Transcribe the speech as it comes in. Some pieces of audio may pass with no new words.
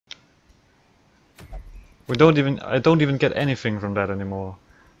I don't even get anything from that anymore.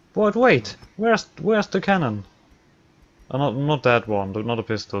 But wait, where's the cannon? Not that one, not a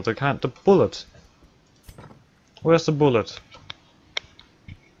pistol. The bullet. Where's the bullet?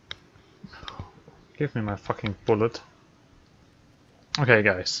 Give me my fucking bullet. Okay,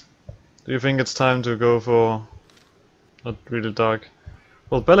 guys. Do you think it's time to go for not really dark?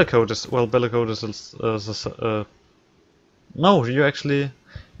 Well, Bellicode is no, you actually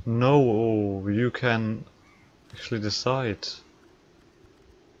no, you can actually decide.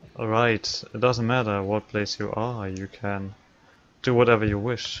 Alright, it doesn't matter what place you are, you can do whatever you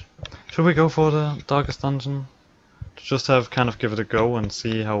wish. Should we go for the darkest dungeon? To just give it a go and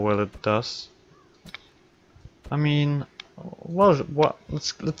see how well it does. I mean, well, what?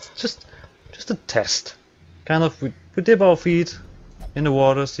 Let's just a test. We dip our feet in the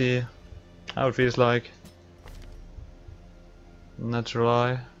water, see how it feels like. Natural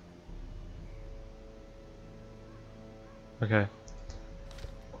eye. Okay.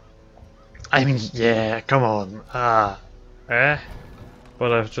 I mean, yeah, come on.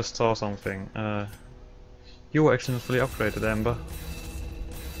 But I just saw something. You were actually not fully upgraded, Ember.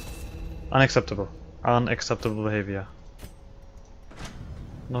 Unacceptable. Unacceptable behavior.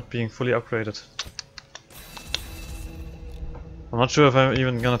 Not being fully upgraded. I'm not sure if I'm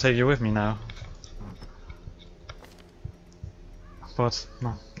even gonna take you with me now. But,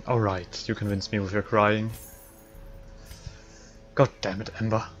 no. Alright, you convinced me with your crying. God damn it,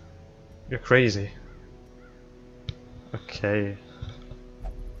 Ember. You're crazy. Okay.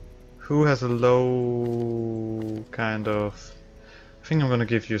 Who has a low kind of... I think I'm gonna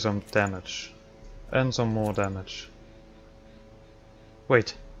give you some damage. And some more damage.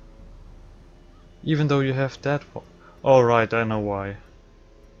 Wait. Even though you have that one. Alright, I know why.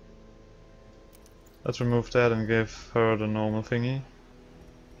 Let's remove that and give her the normal thingy.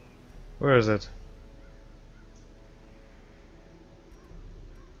 Where is it?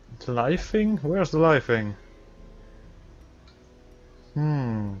 The life thing? Where's the life thing?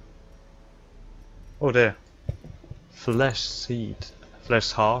 Oh, there. Flesh seed.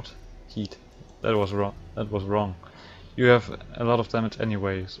 Flesh heart. Heat. That was wrong. That was wrong. You have a lot of damage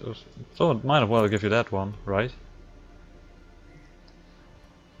anyway, so it might as well give you that one, right?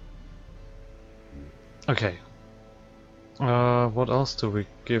 Okay. What else do we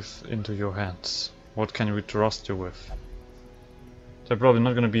give into your hands? What can we trust you with? They're probably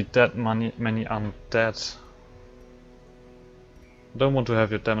not gonna be that many undead. Don't want to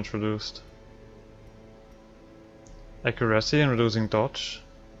have your damage reduced. Accuracy and reducing dodge.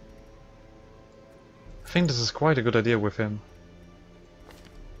 I think this is quite a good idea with him.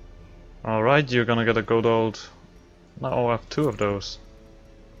 Alright, you're gonna get a good old... Now I have 2 of those.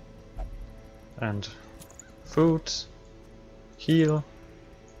 And food, heal,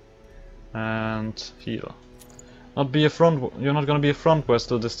 and heal. You're not gonna be a front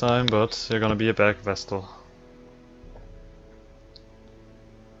Vestal this time, but you're gonna be a back Vestal.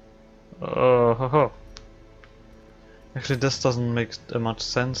 Ho. Actually, this doesn't make much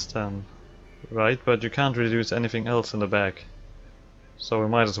sense then. Right, but you can't really use anything else in the bag. So we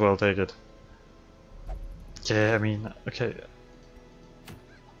might as well take it. Yeah, I mean, okay.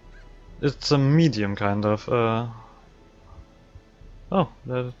 It's a medium kind of.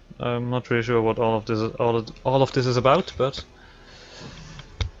 I'm not really sure what all of this is about, but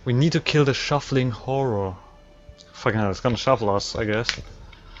we need to kill the shuffling horror. Fucking hell, it's gonna shuffle us, I guess.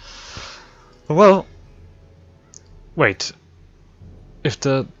 Well, wait. If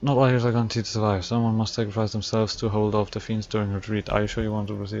the not players are guaranteed to survive, someone must sacrifice themselves to hold off the fiends during retreat. Are you sure you want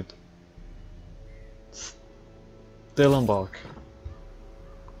to proceed? Still on bulk.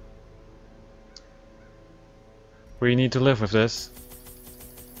 We need to live with this.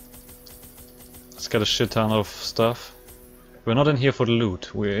 Let's get a shit ton of stuff. We're not in here for the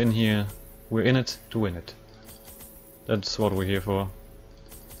loot. We're in it to win it. That's what we're here for.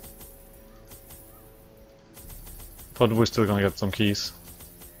 But we're still gonna get some keys.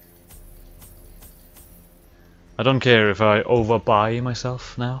 I don't care if I overbuy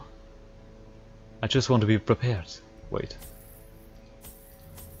myself now. I just want to be prepared. Wait.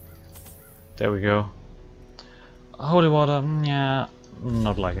 There we go. Holy water, yeah,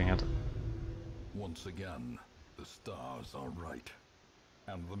 not liking it. Once again, the stars are right,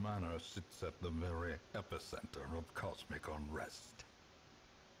 and the manor sits at the very epicenter of cosmic unrest.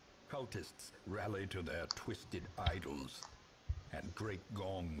 Cultists rally to their twisted idols, and great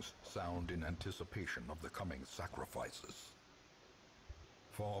gongs sound in anticipation of the coming sacrifices.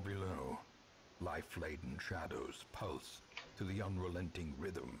 Far below, life-laden shadows pulse to the unrelenting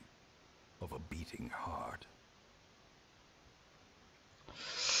rhythm of a beating heart.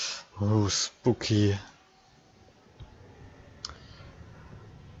 Oh, spooky.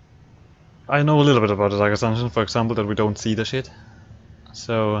 I know a little bit about the Darkest Dungeon, for example, that we don't see the shit.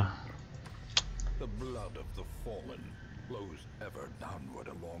 So... The blood of the fallen flows ever downward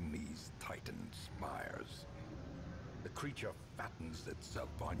along these titan spires. The creature fattens itself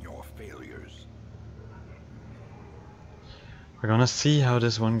on your failures. We're gonna see how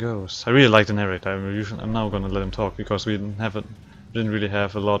this one goes. I really like the narrator. I'm now gonna let him talk because we didn't really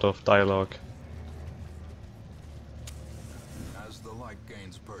have a lot of dialogue. As the light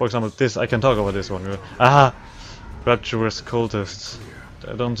gains For example, this I can talk about this one. Ah, rapturous cultists.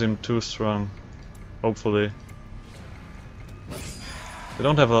 They don't seem too strong. Hopefully, they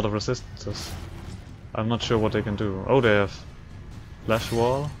don't have a lot of resistances. I'm not sure what they can do. Oh, they have flash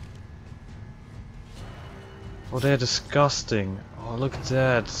wall. Oh, they're disgusting. Oh, look at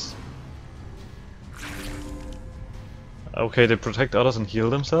that. Okay, they protect others and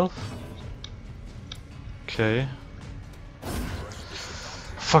heal themselves? Okay.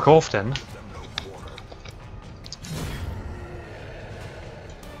 Fuck off then.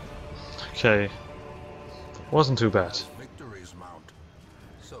 Okay. Wasn't too bad. Victories mount,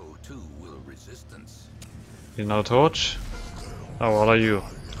 so too will resistance. Need another torch? Oh, what are you?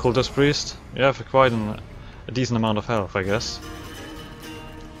 Cultist priest? You have quite a decent amount of health, I guess.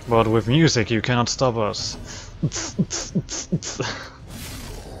 But with music you cannot stop us.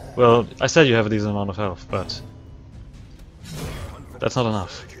 Well, I said you have a decent amount of health, but that's not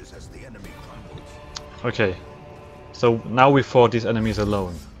enough. Okay, so now we fought these enemies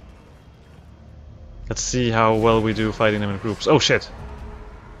alone. Let's see how well we do fighting them in groups. Oh shit!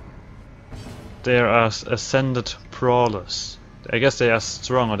 There are ascended brawlers. I guess they are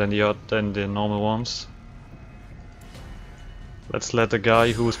stronger than the normal ones. Let's let the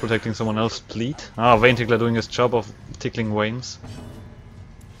guy who is protecting someone else bleed. Ah, Vein Tickler doing his job of tickling veins.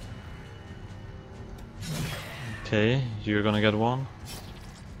 Okay, you're gonna get one.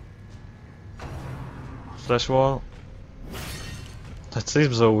 Flash wall. That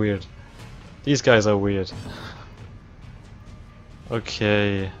seems so weird. These guys are weird.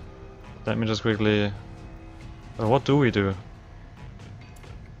 Okay, let me just quickly... what do we do?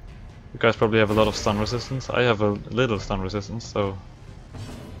 You guys probably have a lot of stun resistance. I have a little stun resistance, so...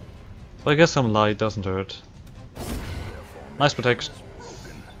 I guess some light doesn't hurt. Nice protection.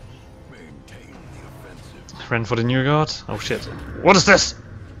 Ran for the new guard. Oh shit. What is this?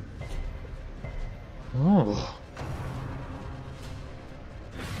 Oh.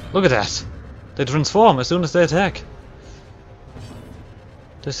 Look at that. They transform as soon as they attack.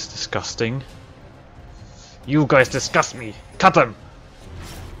 This is disgusting. You guys disgust me. Cut them.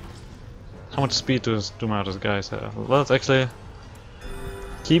 How much speed do those guys have? Well, let's actually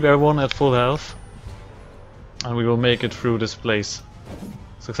keep everyone at full health, and we will make it through this place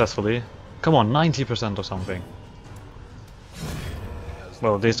successfully. Come on, 90% or something.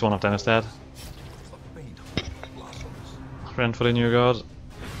 Well, at least one of them is dead. Ran for the new guard.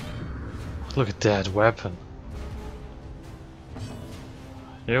 Look at that weapon.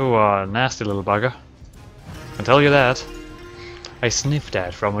 You are a nasty little bugger. I can tell you that. I sniffed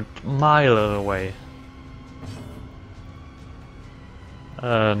that from a mile away.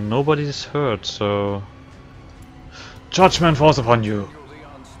 Nobody's hurt, so... Judgment falls upon you!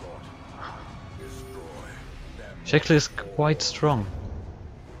 She actually is quite strong.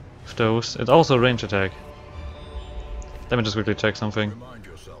 With those. It's also a range attack. Let me just quickly check something.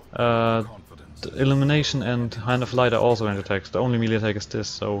 The Illumination and Hand of Light are also range attacks. The only melee attack is this,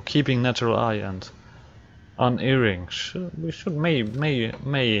 so keeping Natural Eye and Unerring. We should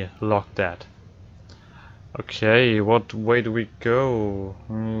may lock that. Okay, what way do we go?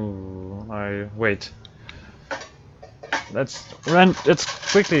 Wait. Let's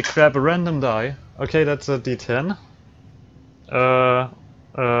quickly grab a random die. Okay, that's a D10.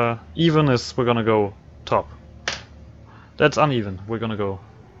 Even is we're gonna go top. That's uneven. We're gonna go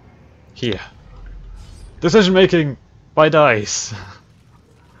here. Decision making by dice.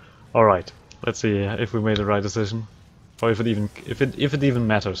 All right. Let's see if we made the right decision, or if it even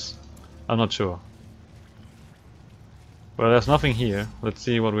matters. I'm not sure. Well, there's nothing here. Let's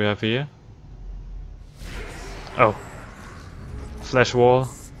see what we have here. Oh, flash wall.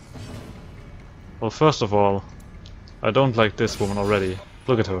 Well, first of all, I don't like this woman already.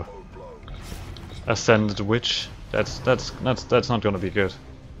 Look at her. Ascended witch. That's not gonna be good.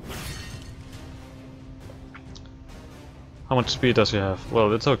 How much speed does she have?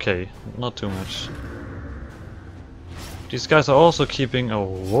 Well, it's okay. Not too much. These guys are also keeping... Oh,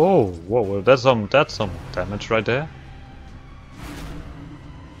 whoa, that's some damage right there.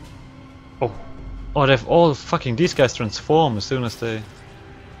 Oh, they've all fucking... These guys transform as soon as they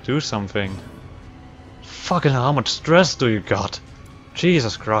do something. Fucking hell, how much stress do you got?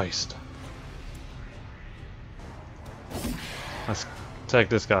 Jesus Christ. attack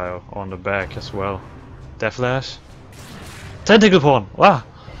this guy on the back as well. Death Flash. Tentacle Pawn! Wow!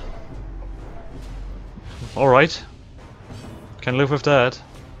 Alright. Can live with that.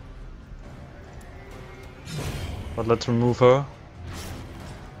 But let's remove her.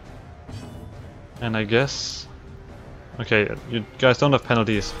 And I guess... Okay, you guys don't have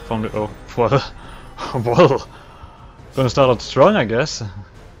penalties from the... Oh, well... well... Gonna start out strong, I guess.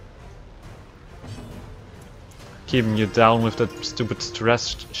 Keeping you down with that stupid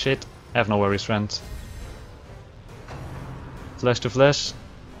stress shit. Have no worries, friends. Flash to flash.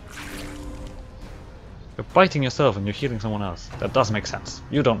 You're biting yourself and you're healing someone else. That does make sense.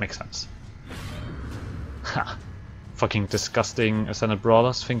 You don't make sense. Ha! Fucking disgusting Ascended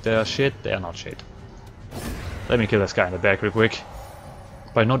Brawlers think they are shit. They are not shit. Let me kill this guy in the back real quick.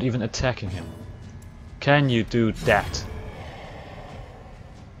 By not even attacking him. Can you do that?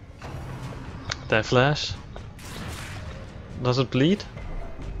 That flash? Does it bleed?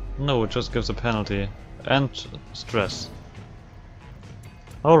 No, it just gives a penalty. And stress.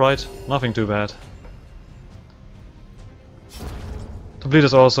 Alright, nothing too bad. The bleed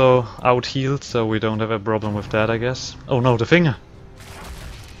is also out healed, so we don't have a problem with that, I guess. Oh no, the finger!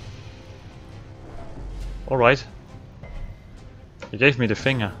 Alright. He gave me the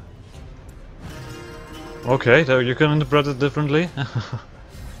finger. Okay, though you can interpret it differently.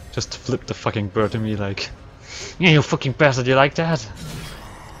 Just flip the fucking bird to me like... Yeah, you fucking bastard, you like that?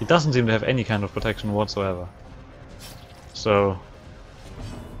 He doesn't seem to have any kind of protection whatsoever. So...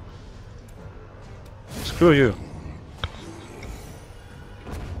 Screw you.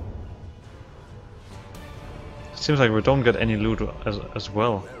 Seems like we don't get any loot as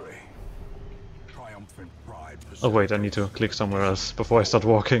well. Oh wait, I need to click somewhere else before I start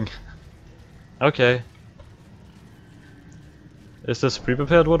walking. Okay. Is this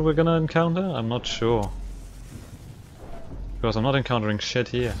pre-prepared what we're gonna encounter? I'm not sure. Because I'm not encountering shit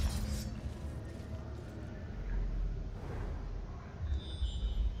here.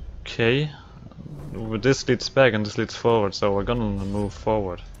 Okay. This leads back and this leads forward, so we're gonna move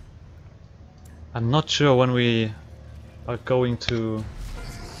forward. I'm not sure when we are going to...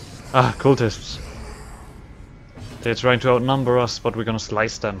 Ah, cultists. They're trying to outnumber us, but we're gonna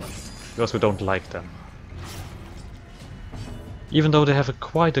slice them. Because we don't like them. Even though they have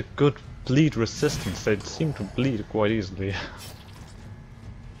quite a good bleed resistance, they seem to bleed quite easily.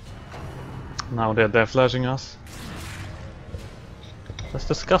 Now they're flashing us. That's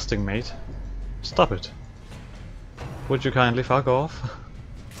disgusting, mate. Stop it. Would you kindly fuck off?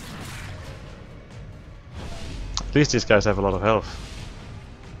 At least these guys have a lot of health.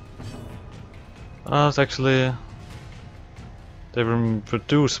 It's actually... They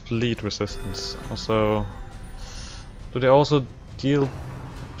reduce bleed resistance. Also... Do they also deal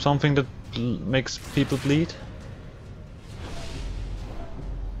something that makes people bleed?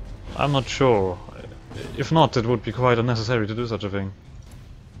 I'm not sure. If not, it would be quite unnecessary to do such a thing.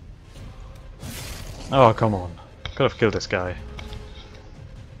 Oh, come on. Could have killed this guy.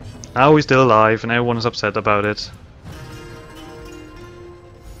 Now he's still alive and everyone is upset about it.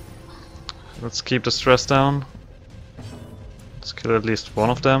 Let's keep the stress down. Let's kill at least one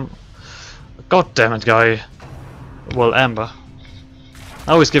of them. God damn it, guy. Well, Amber.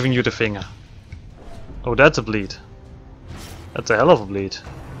 Now he's giving you the finger. Oh, that's a bleed. That's a hell of a bleed.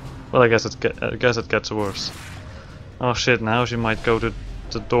 Well, I guess it gets worse. Oh shit! Now she might go to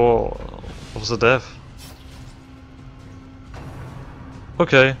the door of the death.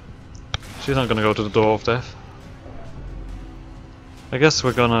 Okay, she's not gonna go to the door of death. I guess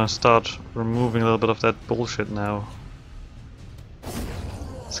we're gonna start removing a little bit of that bullshit now.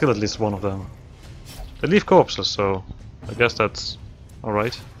 Let's kill at least one of them. They leave corpses, so I guess that's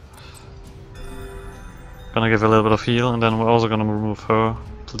alright. Gonna give a little bit of heal, and then we're also gonna remove her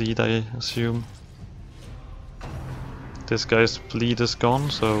bleed, I assume. This guy's bleed is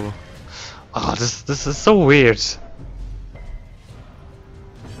gone, so... Oh, this is so weird!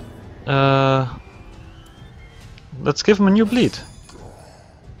 Let's give him a new bleed.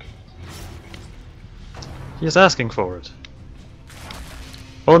 He's asking for it.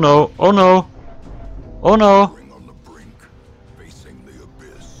 Oh no! Oh no! Oh no! On the brink, facing the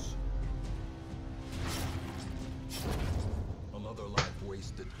abyss. Another life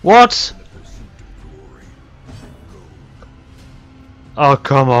wasted What? in the pursuit of glory. Oh,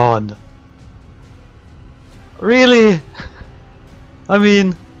 come on. Really? I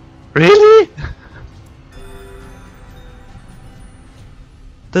mean, really?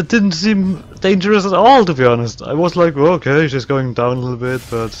 That didn't seem dangerous at all, to be honest. I was like, well, okay, she's going down a little bit,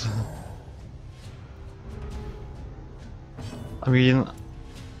 but... I mean...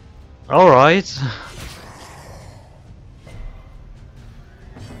 Alright.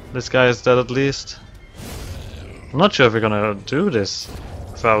 This guy is dead at least. I'm not sure if we're gonna do this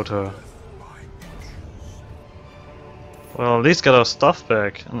without her. Well, at least get our stuff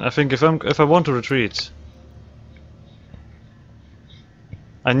back. And I think if I want to retreat,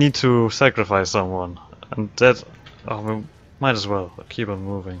 I need to sacrifice someone, and that. Oh, we might as well keep on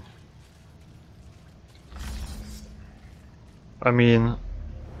moving. I mean,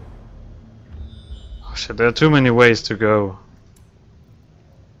 oh shit, there are too many ways to go.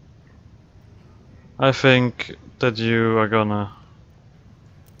 I think that you are gonna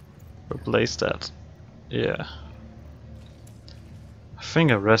replace that. Yeah. I think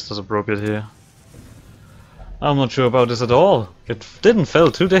a rest is appropriate here. I'm not sure about this at all. It didn't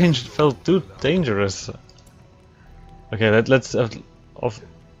felt too dangerous. Okay, let's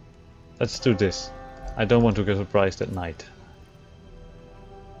do this. I don't want to get surprised at night.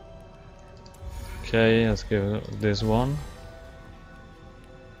 Okay, let's give this one.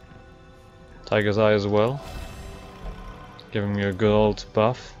 Tiger's Eye as well. Giving you a good old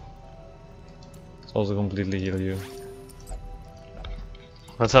buff. It's also completely heal you.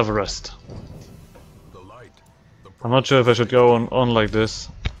 Let's have a rest. I'm not sure if I should go on like this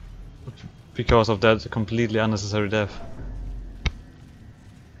because of that completely unnecessary death.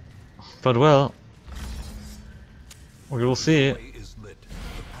 But well, we will see.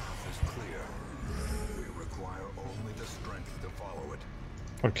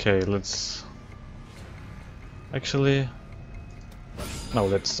 Okay, let's actually no,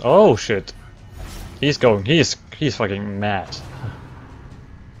 let's. Oh shit! He's going. He's fucking mad.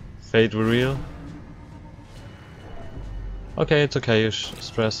 Fate real. Okay, it's okay.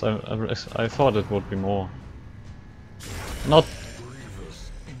 Stress. I thought it would be more. Not.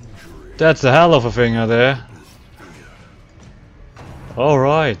 That's a hell of a finger there. All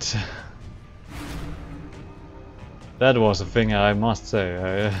right. That was a finger, I must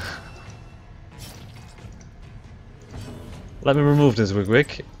say. Let me remove this real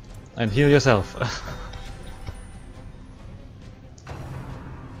quick and heal yourself.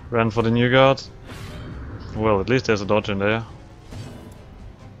 Run for the new guard. Well, at least there's a dodge in there.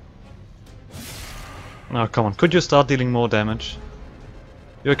 Now, come on, could you start dealing more damage?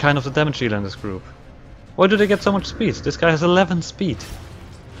 You're kind of the damage dealer in this group. Why do they get so much speed? This guy has 11 speed.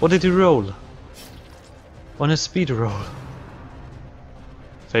 What did he roll? On his speed roll.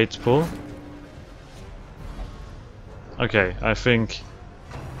 Fate's pull. Okay, I think.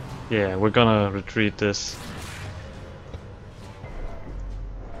 Yeah, we're gonna retreat this.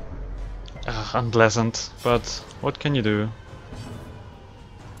 Unpleasant, but what can you do?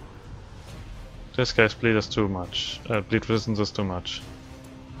 This guy's bleed is too much. Bleed resistance is too much.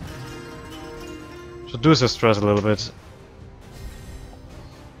 Should do this stress a little bit.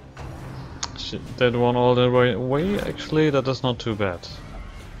 That one all the way away. Actually, that is not too bad.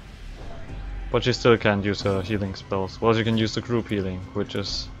 But you still can't use her healing spells. Well, you can use the group healing, which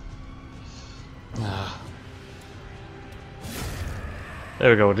is. There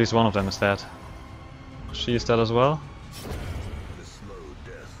we go. At least one of them is dead. She is dead as well.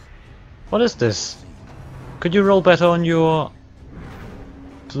 What is this? Could you roll better on your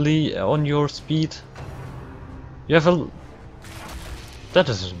speed? You have a. That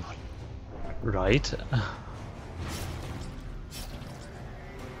is not right.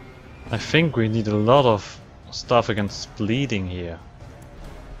 I think we need a lot of stuff against bleeding here.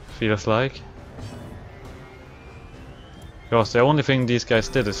 Feels like. Because the only thing these guys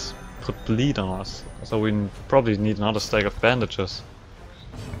did is put bleed on us. So we probably need another stack of bandages.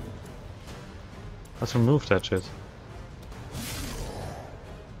 Let's remove that shit.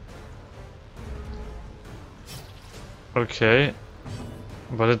 Okay.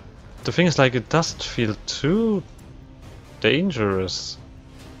 But the thing is, like, it doesn't feel too dangerous.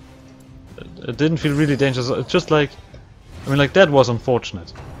 It didn't feel really dangerous. It's just like, I mean, like, that was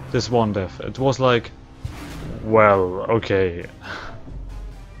unfortunate. This one death. It was like, well, okay.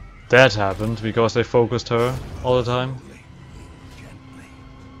 That happened because they focused her all the time.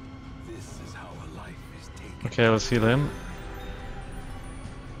 Okay, let's heal him.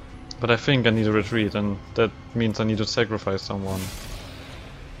 But I think I need a retreat, and that means I need to sacrifice someone.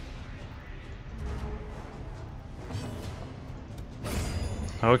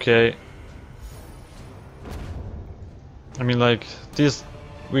 Okay. I mean, like, this,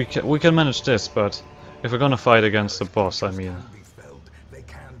 we can manage this, but if we're gonna fight against the boss, I mean,